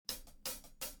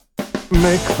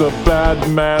Make the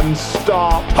bad man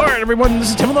stop. All right, everyone, this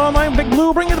is Tim with Online Big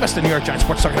Blue, bringing you the best of New York Giants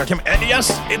sports talk about Tim. And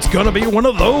yes, it's going to be one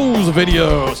of those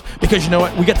videos because you know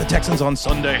what? We get the Texans on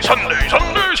Sunday. Sunday.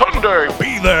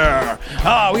 Be there. We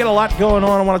got a lot going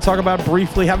on I want to talk about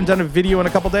briefly. Haven't done a video in a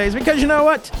couple days because you know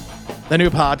what? The new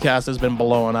podcast has been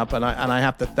blowing up, and I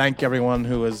have to thank everyone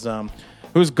who's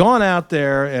gone out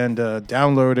there and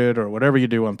downloaded or whatever you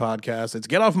do on podcasts. It's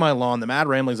Get Off My Lawn, the Mad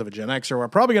Ramblings of a Gen Xer. We're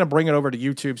probably going to bring it over to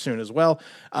YouTube soon as well.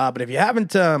 But if you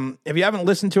haven't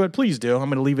listened to it, please do. I'm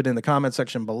going to leave it in the comment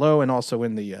section below and also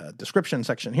in the description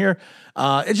section here.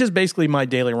 It's just basically my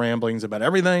daily ramblings about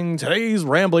everything. Today's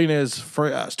rambling is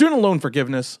for student loan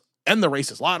forgiveness and the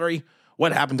racist lottery.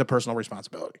 What happened to personal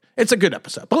responsibility? It's a good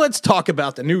episode. But let's talk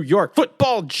about the New York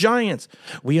Football Giants.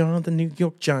 We are the New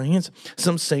York Giants.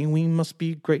 Some say we must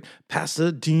be great.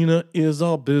 Pasadena is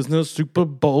our business. Super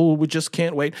Bowl, we just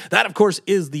can't wait. That, of course,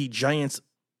 is the Giants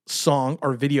song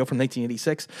or video from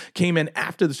 1986. Came in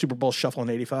after the Super Bowl shuffle in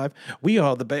 85. We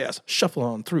are the best. Shuffling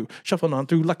on through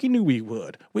like you knew we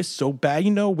would. We're so bad,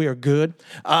 you know we're good.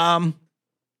 The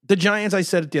Giants, I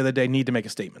said it the other day, need to make a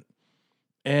statement.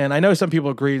 And I know some people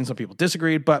agreed and some people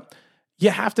disagreed, but you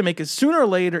have to make it sooner or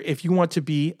later if you want to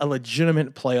be a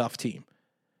legitimate playoff team.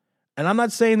 And I'm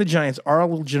not saying the Giants are a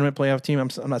legitimate playoff team.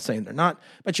 I'm not saying they're not,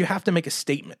 but you have to make a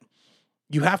statement.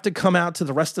 You have to come out to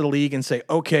the rest of the league and say,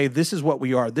 okay, this is what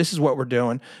we are. This is what we're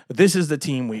doing. This is the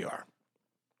team we are.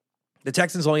 The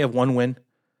Texans only have one win.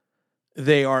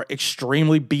 They are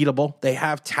extremely beatable. They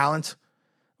have talent.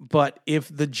 But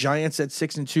if the Giants at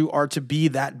 6-2 are to be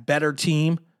that better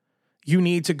team, you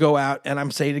need to go out, and I'm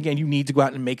saying it again, you need to go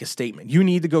out and make a statement. You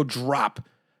need to go drop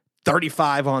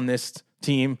 35 on this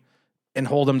team and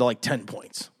hold them to like 10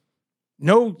 points.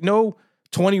 No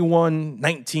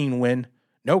 21-19 win,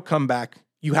 no comeback.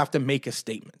 You have to make a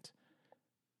statement.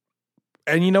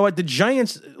 And you know what? The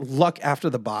Giants' luck after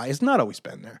the bye has not always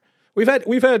been there. We've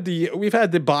had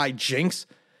the bye jinx,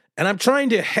 and I'm trying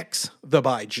to hex the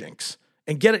bye jinx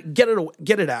and get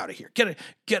it out of here. Get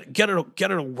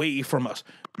it away from us.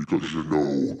 Because you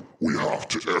know we have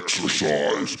to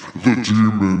exorcise the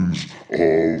demons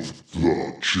of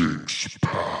the Jinx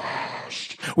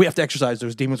past. We have to exorcise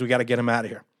those demons. We got to get them out of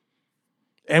here.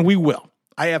 And we will.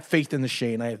 I have faith in the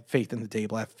Shane. I have faith in the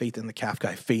Dable. I have faith in the Kafka.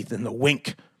 I have faith in the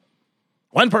Wink.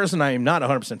 One person I am not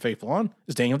 100% faithful on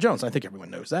is Daniel Jones. I think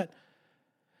everyone knows that.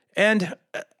 And,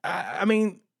 I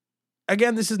mean,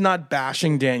 again, this is not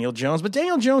bashing Daniel Jones, but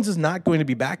Daniel Jones is not going to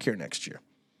be back here next year.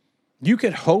 You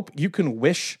could hope, you can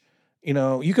wish, you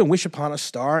can wish upon a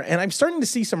star. And I'm starting to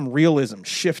see some realism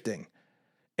shifting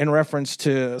in reference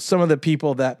to some of the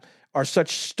people that are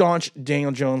such staunch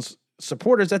Daniel Jones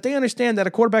supporters that they understand that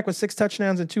a quarterback with 6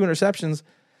 touchdowns and 2 interceptions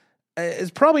is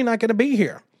probably not going to be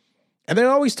here. And they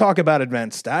always talk about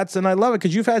advanced stats, and I love it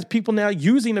because you've had people now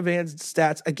using advanced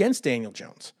stats against Daniel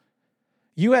Jones.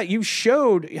 You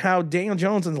showed how Daniel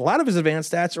Jones and a lot of his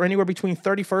advanced stats are anywhere between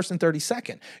 31st and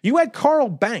 32nd. You had Carl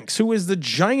Banks, who is the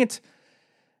Giant.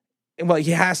 Well,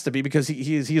 he has to be because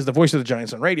he is the voice of the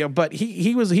Giants on radio, but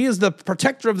he is the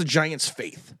protector of the Giants'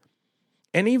 faith.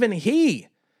 And even he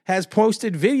has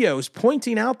posted videos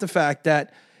pointing out the fact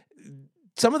that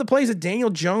some of the plays that Daniel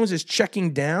Jones is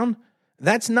checking down,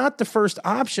 that's not the first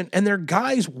option, and they're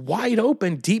guys wide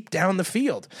open deep down the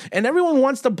field. And everyone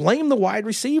wants to blame the wide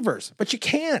receivers, but you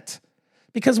can't.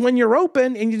 Because when you're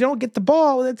open and you don't get the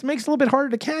ball, it makes it a little bit harder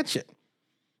to catch it.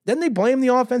 Then they blame the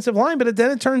offensive line, but then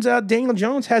it turns out Daniel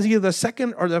Jones has either the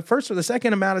second or the first or the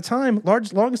second amount of time,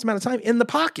 longest amount of time in the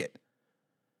pocket.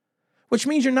 Which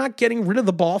means you're not getting rid of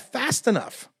the ball fast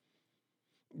enough.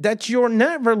 That you're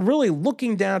never really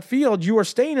looking downfield. You are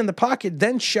staying in the pocket,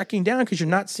 then checking down because you're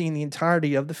not seeing the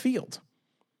entirety of the field.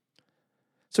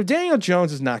 So Daniel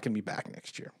Jones is not going to be back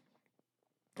next year.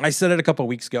 I said it a couple of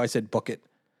weeks ago. I said, book it.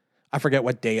 I forget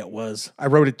what day it was. I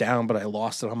wrote it down, but I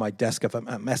lost it on my desk of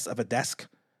a mess of a desk.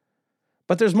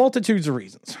 But there's multitudes of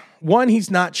reasons. One,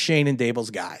 he's not Shane and Dable's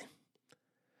guy.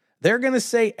 They're going to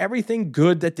say everything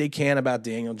good that they can about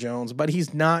Daniel Jones, but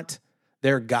he's not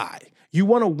their guy. You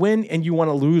want to win and you want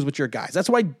to lose with your guys. That's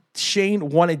why Shane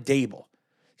wanted Dable,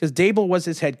 because Dable was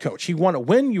his head coach. He want to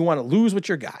win, you want to lose with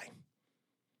your guy.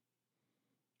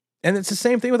 And it's the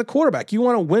same thing with a quarterback. You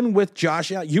want to win with Josh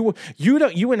Allen.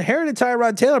 You inherited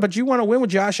Tyrod Taylor, but you want to win with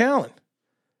Josh Allen.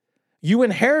 You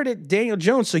inherited Daniel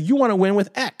Jones, so you want to win with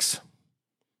X.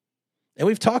 And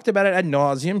we've talked about it ad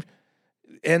nauseum.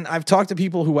 And I've talked to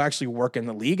people who actually work in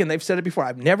the league, and they've said it before.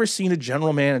 I've never seen a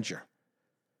general manager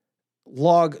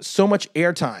log so much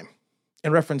airtime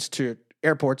in reference to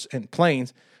airports and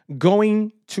planes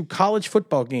going to college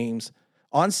football games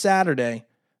on Saturday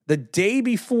the day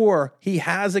before he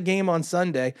has a game on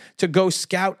Sunday to go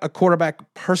scout a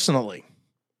quarterback personally.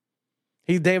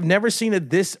 They have never seen it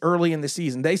this early in the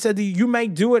season. They said that you may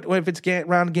do it if it's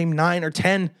around game 9 or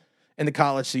 10 in the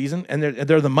college season, and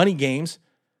they're the money games,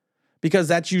 because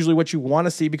that's usually what you want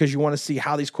to see, because you want to see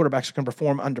how these quarterbacks can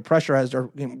perform under pressure as they're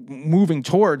moving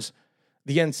towards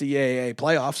the NCAA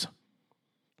playoffs.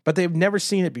 But they've never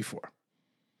seen it before.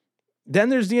 Then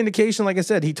there's the indication, like I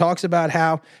said, he talks about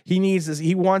how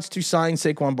he wants to sign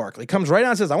Saquon Barkley. He comes right out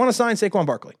and says, I want to sign Saquon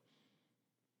Barkley.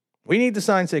 We need to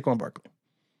sign Saquon Barkley.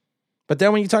 But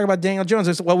then when you talk about Daniel Jones,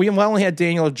 it's, well, we only had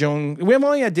Daniel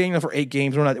for 8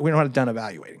 games. We don't have done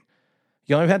evaluating.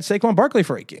 You only had Saquon Barkley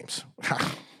for 8 games.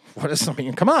 What is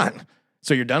something? Come on.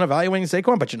 So you're done evaluating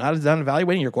Saquon, but you're not done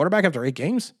evaluating your quarterback after 8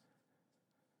 games?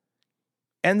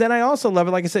 And then I also love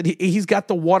it. Like I said, he's got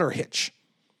the water hitch.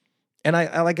 And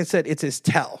I like I said, it's his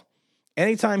tell.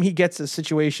 Anytime he gets a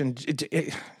situation,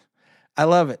 I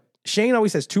love it. Shane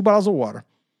always has 2 bottles of water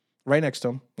right next to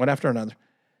him, one after another.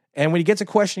 And when he gets a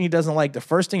question he doesn't like, the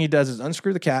first thing he does is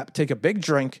unscrew the cap, take a big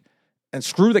drink, and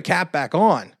screw the cap back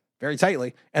on very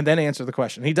tightly, and then answer the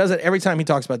question. He does it every time he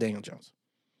talks about Daniel Jones.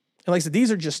 And like I said,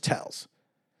 these are just tells.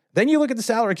 Then you look at the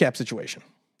salary cap situation.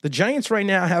 The Giants right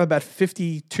now have about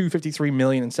 $53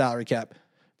 million in salary cap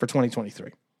for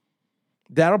 2023.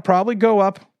 That'll probably go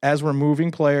up as we're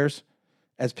moving players,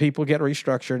 as people get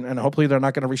restructured, and hopefully they're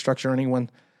not going to restructure anyone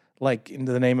like in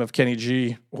the name of Kenny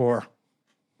G or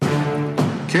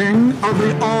King of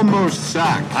the almost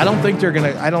sack. I don't think they're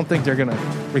gonna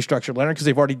restructure Leonard, because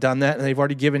they've already done that, and they've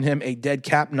already given him a dead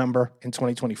cap number in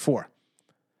 2024.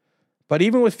 But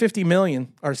even with $50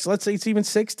 million, or let's say it's even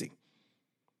 60,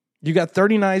 you got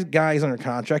 39 guys under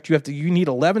contract. You need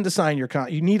 11 to sign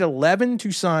you need 11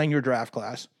 to sign your draft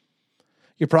class.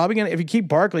 You're probably gonna, if you keep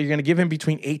Barkley, you're gonna give him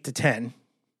between 8 to 10.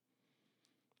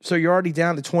 So you're already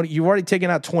down to 20. You've already taken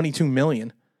out $22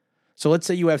 million. So let's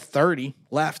say you have 30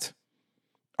 left.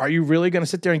 Are you really going to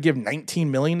sit there and give $19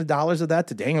 million of that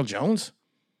to Daniel Jones?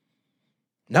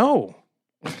 No,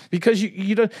 because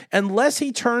you don't, unless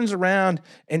he turns around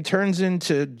and turns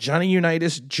into Johnny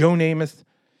Unitas, Joe Namath,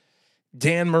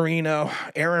 Dan Marino,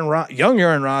 young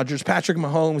Aaron Rodgers, Patrick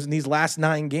Mahomes in these last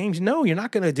 9 games. No, you're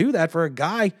not going to do that for a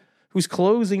guy who's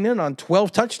closing in on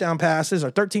 12 touchdown passes or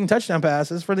 13 touchdown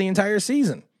passes for the entire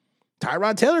season.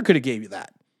 Tyrod Taylor could have gave you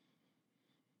that.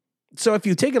 So if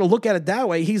you take a look at it that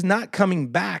way, he's not coming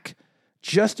back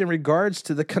just in regards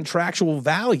to the contractual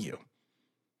value,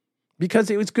 because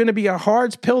it's going to be a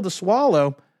hard pill to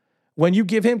swallow when you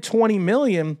give him $20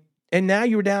 million and now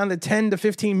you're down to $10 to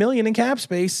 $15 million in cap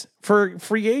space for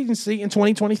free agency in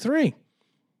 2023.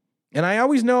 And I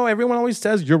always know everyone always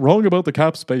says, you're wrong about the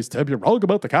cap space, Deb. You're wrong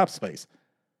about the cap space.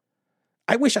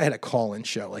 I wish I had a call-in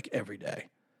show like every day.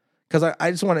 Because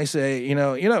I just want to say,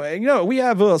 we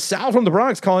have Sal from the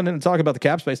Bronx calling in and talking about the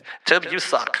cap space. Tim, you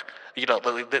suck. We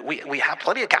have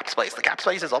plenty of cap space. The cap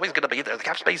space is always going to be there. The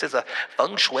cap space is a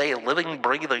feng shui, living,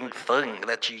 breathing thing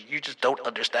that you just don't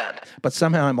understand. But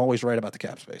somehow I'm always right about the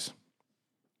cap space.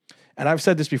 And I've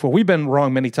said this before. We've been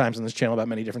wrong many times on this channel about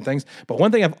many different things. But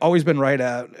one thing I've always been right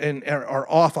at and are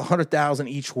off 100,000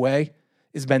 each way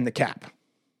has been the cap.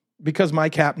 Because my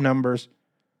cap numbers,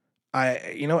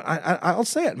 I'll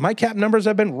say it. My cap numbers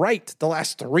have been right the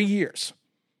last 3 years.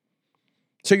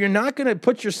 So you're not going to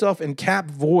put yourself in cap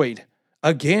void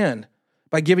again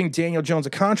by giving Daniel Jones a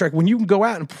contract when you can go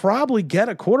out and probably get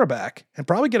a quarterback and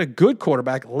probably get a good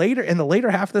quarterback later in the later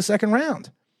half of the second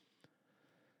round.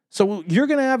 So you're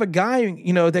going to have a guy,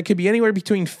 that could be anywhere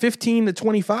between 15 to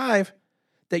 25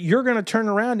 that you're going to turn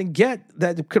around and get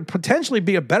that could potentially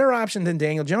be a better option than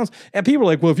Daniel Jones. And people are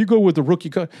like, well, if you go with the rookie,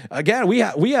 again, we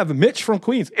have Mitch from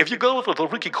Queens. If you go with a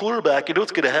rookie quarterback, you know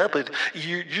what's going to happen.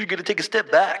 You're going to take a step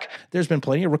back. There's been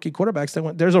plenty of rookie quarterbacks that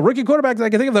went. There's a rookie quarterback that I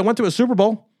can think of that went to a Super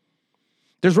Bowl.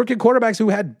 There's rookie quarterbacks who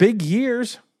had big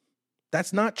years.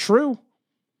 That's not true.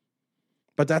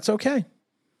 But that's okay.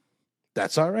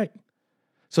 That's all right.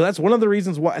 So that's one of the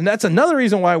reasons why, and that's another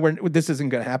reason why this isn't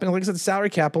going to happen. Like I said, the salary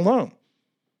cap alone.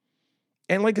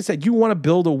 And like I said, you want to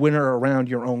build a winner around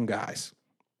your own guys.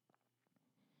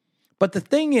 But the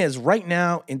thing is, right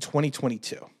now in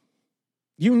 2022,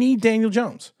 you need Daniel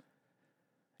Jones.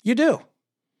 You do.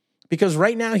 Because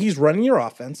right now he's running your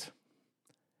offense.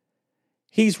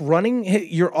 He's running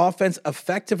your offense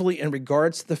effectively in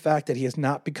regards to the fact that he has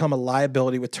not become a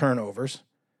liability with turnovers.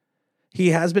 He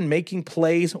has been making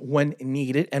plays when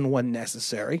needed and when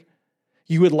necessary.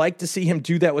 You would like to see him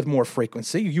do that with more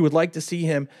frequency. You would like to see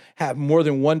him have more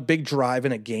than one big drive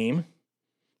in a game.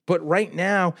 But right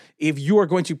now, if you are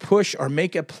going to push or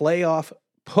make a playoff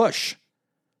push,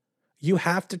 you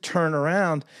have to turn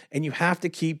around and you have to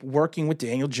keep working with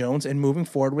Daniel Jones and moving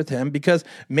forward with him, because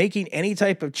making any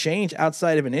type of change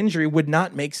outside of an injury would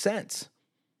not make sense.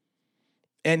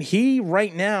 And he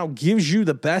right now gives you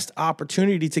the best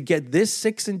opportunity to get this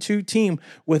 6-2 team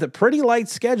with a pretty light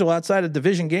schedule outside of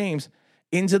division games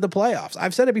into the playoffs.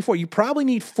 I've said it before. You probably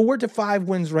need 4 to 5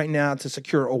 wins right now to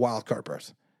secure a wild card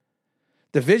berth.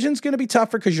 Division's going to be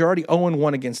tougher because you're already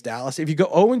 0-1 against Dallas. If you go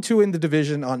 0-2 in the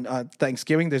division on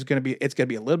Thanksgiving, it's going to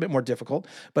be a little bit more difficult.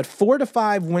 But 4 to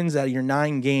 5 wins out of your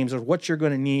 9 games are what you're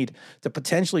going to need to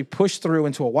potentially push through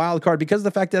into a wild card. Because of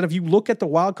the fact that if you look at the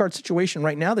wild card situation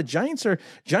right now, the Giants are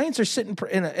sitting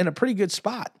in a pretty good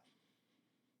spot.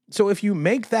 So if you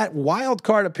make that wild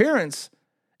card appearance,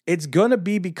 it's going to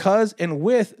be because and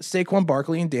with Saquon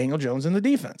Barkley and Daniel Jones in the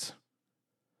defense.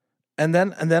 And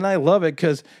then I love it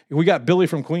because we got Billy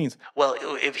from Queens. Well,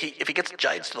 if he gets the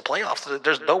Giants to the playoffs,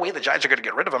 there's no way the Giants are going to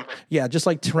get rid of him. Yeah, just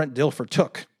like Trent Dilfer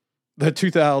took the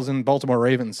 2000 Baltimore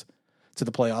Ravens to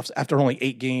the playoffs after only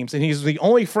 8 games, and he's the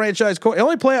only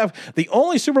the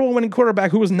only Super Bowl winning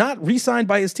quarterback who was not re-signed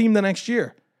by his team the next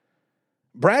year.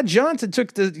 Brad Johnson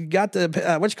got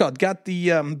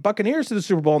the Buccaneers to the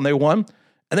Super Bowl and they won,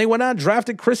 and they went out and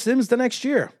drafted Chris Sims the next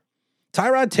year.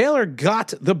 Tyrod Taylor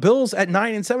got the Bills at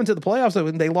 9-7 to the playoffs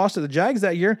when they lost to the Jags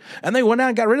that year, and they went out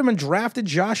and got rid of him and drafted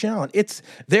Josh Allen.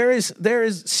 There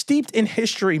is steeped in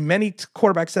history many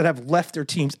quarterbacks that have left their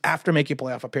teams after making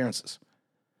playoff appearances.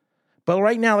 But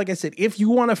right now, like I said, if you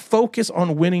want to focus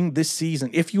on winning this season,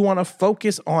 if you want to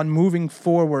focus on moving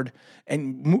forward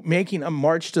and making a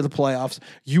march to the playoffs,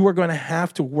 you are going to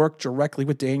have to work directly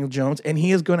with Daniel Jones, and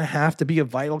he is going to have to be a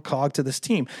vital cog to this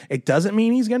team. It doesn't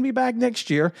mean he's going to be back next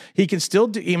year. He can still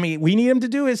do, we need him to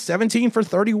do his 17 for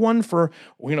 31 for,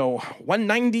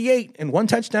 198 and 1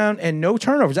 touchdown and no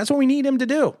turnovers. That's what we need him to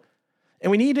do.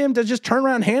 And we need him to just turn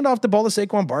around, hand off the ball to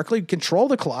Saquon Barkley, control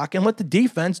the clock, and let the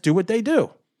defense do what they do.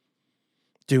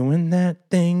 Doing that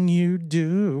thing you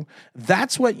do.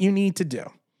 That's what you need to do.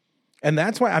 And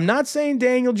that's why I'm not saying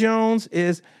Daniel Jones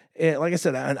is, like I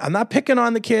said, I'm not picking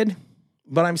on the kid,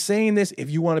 but I'm saying this, if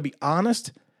you want to be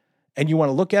honest and you want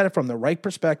to look at it from the right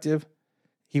perspective,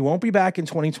 he won't be back in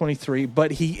 2023,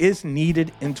 but he is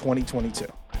needed in 2022.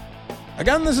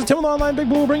 Again, this is Tim with Online Big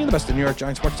Bull, bringing the best of New York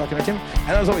Giants sports talk and entertainment.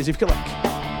 And as always, if you could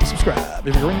like, subscribe.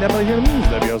 If you're ring that bell here,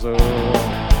 that'd be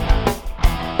awesome.